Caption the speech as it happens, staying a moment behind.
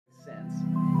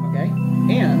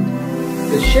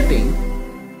shipping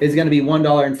is going to be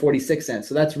 $1.46.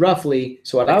 So that's roughly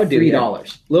what I would do $3,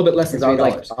 a little bit less than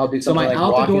 $3. I'll do So something my like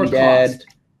out the door Walking Dead,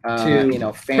 cost to you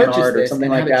know, fan art or something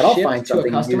like that. I'll find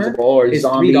something usable, or is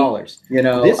zombie, $3. you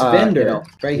know, This vendor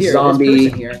right here, zombie, this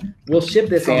person here, will ship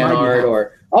this fan on my art, behalf.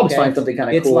 or I'll just find something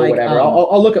kind of cool, like, whatever.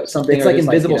 I'll look up something. It's like just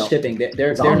invisible like, you know, shipping.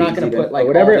 They're not going to put like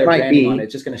whatever all their it might branding be on it.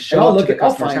 It's just going to show and I'll up look to the I'll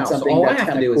customer's find house. something So all I that's have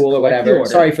to kind do of is cool or collect the whatever. order.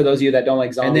 Sorry for those of you that don't like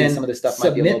And zombies. then Some of this stuff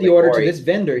might be a submit little the bit order gory. to this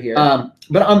vendor here. And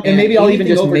maybe I'll even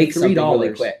just make something $3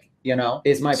 really quick. You know,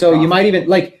 is my so profit. you might even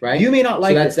like, right? You may not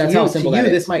like that's this. how simple that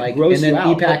is. This might like, gross and then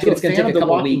you out. ePacket, it's going to take a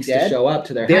couple weeks to show up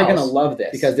to their house. They're going to love this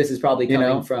because this is probably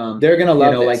coming from. They're going to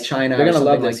love this. like China. They're going to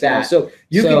love like this. that. So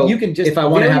you can just, if I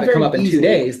want to have it come up in 2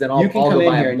 days, then I'll come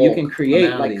in here and you can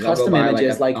create like custom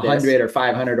images like 100 or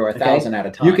 500 or 1,000 at a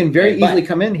time. You can very easily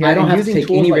come in here. I don't have to using take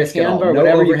tools any like risk at all. Canva or No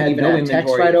whatever. You overhead, can even no add text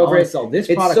inventory. right over it. Sell this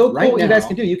It's product so cool right what you now guys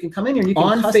can do. You can come in here and you can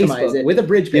on customize Facebook it with a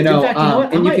bridge page. You know, in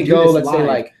fact, and you can go, let's say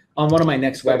like on one of my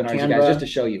next webinars, you guys, just to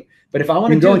show you. But if I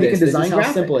want to go do and you this, can this is design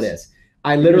how simple it graphics. is.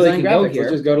 I literally can go here.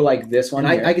 Let's just go to like this one.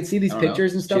 And I can see these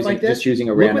pictures and stuff like this. Just choosing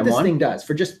a Look random what this one. thing does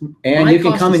for just. And you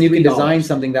can come and you can $3. design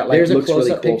something that like There's looks a really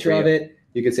close-up cool picture for of you. it.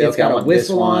 You could say, It's got a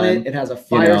whistle on it. It has a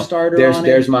fire starter on it.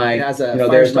 There's my, it has a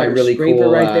there's my really scraper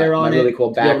cool, right there on my really cool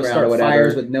background or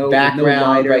whatever. With no background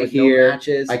lighter, right with here. No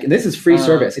matches. This is free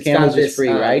service. It's Canva's got this just free,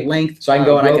 right? Length. So I can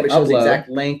go and I can shows the upload. exact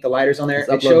length. The lighter's on there.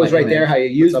 Let's It shows upload my right there image. how you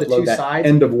use the Let's two upload that sides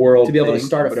end of world to be able to thing,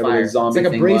 start a whatever fire. the It's zombie like a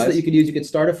thing bracelet was. you could use. You could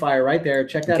start a fire right there.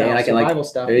 Check that out. And I can Survival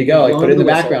stuff. there you go. Like put it in the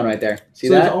whistle. background right there. See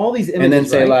so that? there's all these images, and then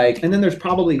say like, and then there's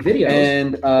probably videos.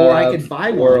 and or I could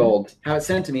buy world. one, have it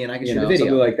sent to me, and I can You shoot know, a video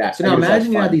something like that. So now imagine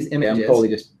you have these Yeah, I'm images.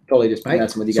 totally just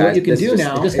messing with you guys. So what you can do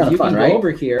now is is kind you of fun, can right? go over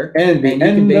here And the you can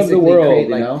end of the basically world, create, you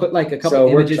like, know? put like a couple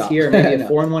images workshop. here, maybe a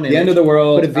 4-in-1 image. The end of the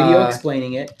world. Put a video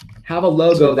explaining it. Have a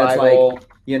logo that's like,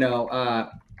 you know,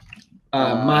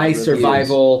 my reviews.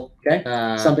 survival. Okay,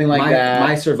 something like that.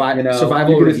 My survival. You know,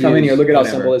 survival you can reviews. just come in here. Look at how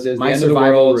whatever. simple this is. My The end of the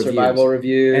survival world, reviews. survival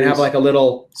reviews, and have like a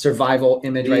little survival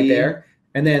image right there.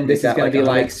 And then this is going to be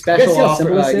like special offer,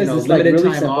 you know, limited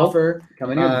time offer.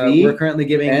 Come in here. We're currently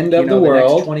giving end of the the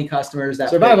world next 20 customers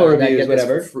that survival that reviews, get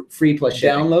whatever, free plus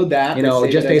shipping. Download that. You know,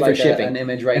 just pay for shipping. An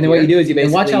image right and then what you do is you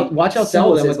basically watch how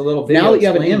sell them with a little video. Now that you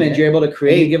have an image, you're able to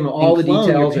create. You give them all the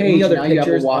details, or any other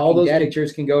pictures. All those pictures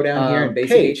pictures can go down here in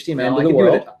basic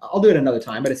HTML. I'll do it another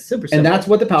time, but it's super simple. And that's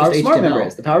what the power of Just Smart HTML. Member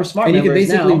is. The power of Smart and you Member can is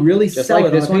basically now, really just sell like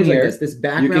it this on one here. This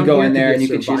background. You can go in there here and you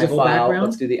can choose a file. Background.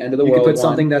 Let's do the end of the You world. can put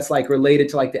something that's like related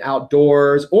to like the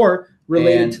outdoors or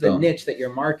related And to the boom. niche that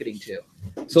you're marketing to.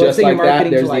 So Just let's say like you're that,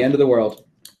 marketing there's to like, the end of the world.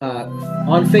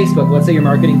 On Facebook, let's say you're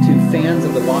marketing to fans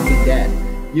of The Walking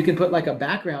Dead. You can put like a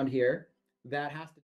background here that has to